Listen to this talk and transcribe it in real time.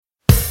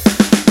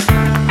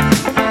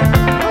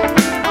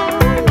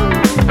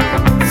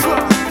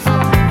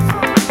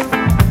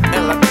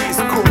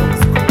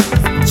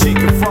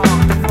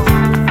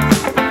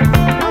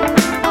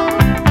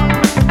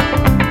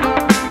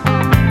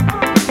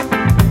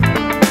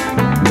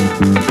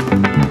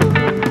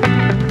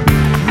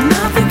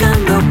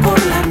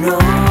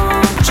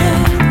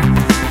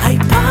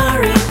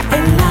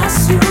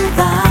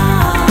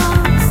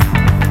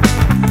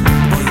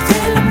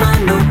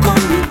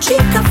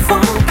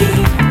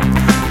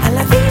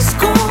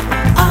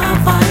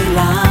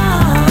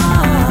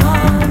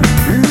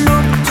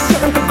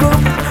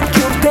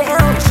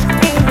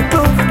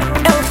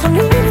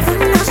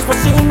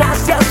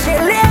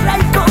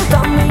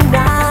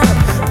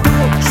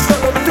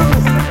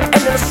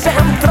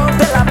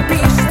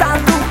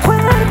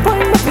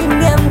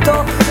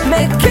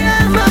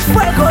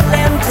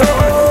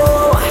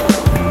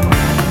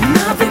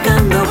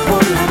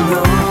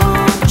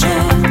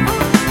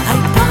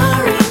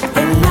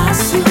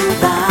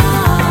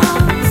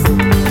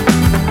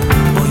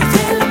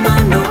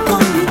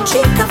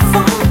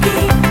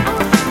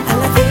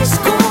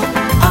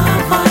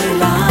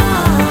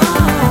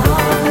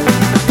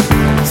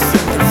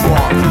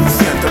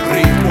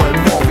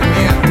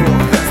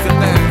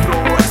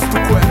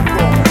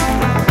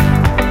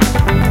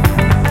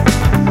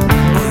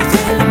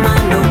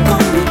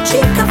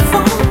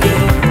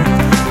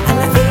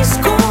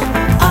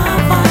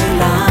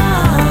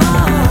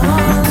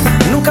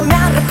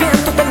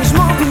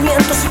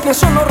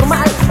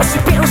normal, o si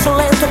pienso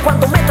lento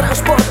cuando me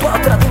transporto a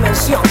otra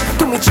dimensión.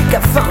 Tú, mi chica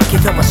funky,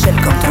 tomas el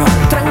control.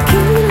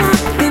 Tranquila,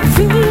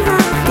 divina,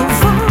 tu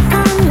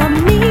boca en la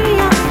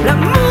mía. La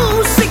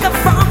música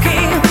funky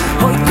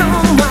hoy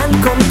toma el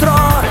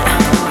control.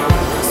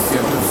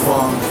 Siento el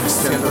funk,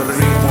 siento el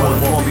ritmo, el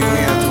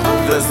movimiento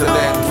desde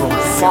dentro.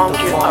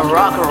 Funky a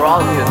rock and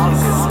roll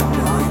music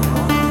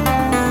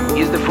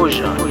is the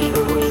fusion.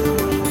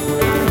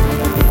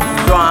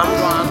 Drums,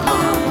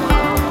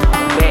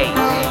 bass,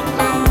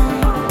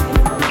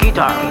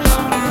 guitars,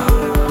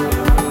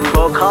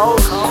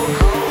 vocals,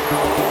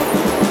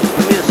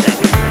 music.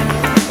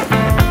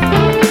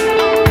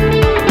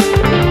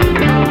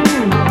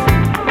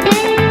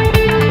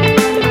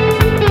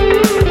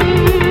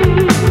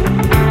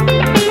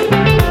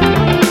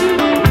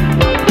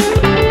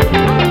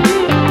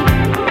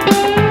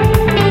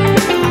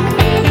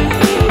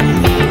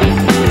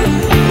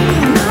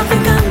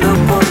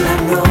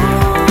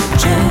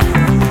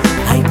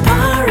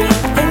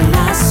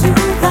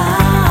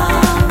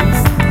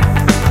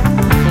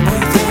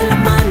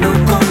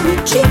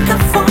 Chika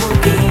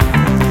funky,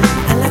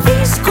 a la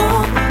disco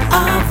a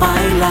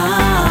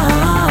bailar.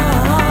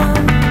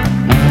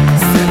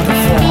 Siento el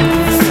funk,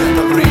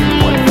 siento el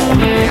ritmo, el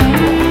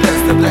movimiento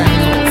desde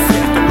dentro.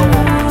 Siéntelo,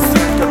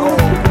 siéntelo,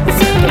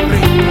 siento el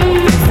ritmo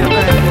desde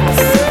dentro.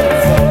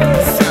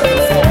 Siento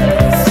el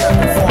funk,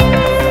 siento el funk.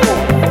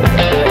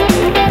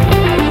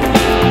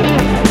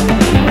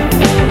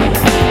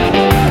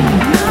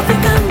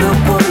 Navegando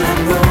por la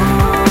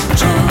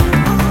noche,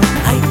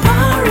 hay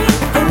party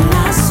en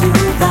la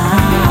ciudad.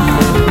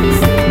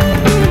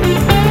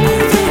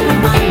 De la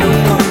mano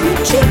con mi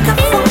chica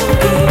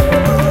funky,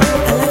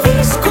 a la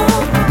disco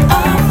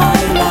a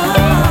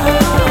bailar.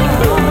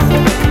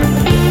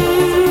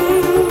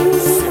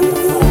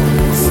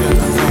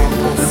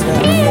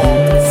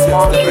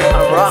 Funky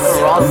a rock and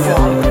roll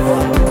music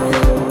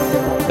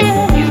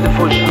is the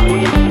fusion.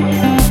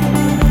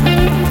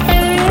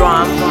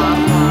 Drums,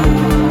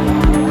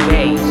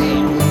 bass,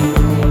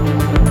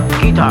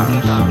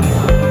 guitars,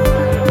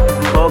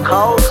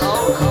 vocals,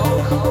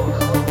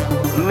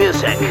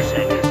 music.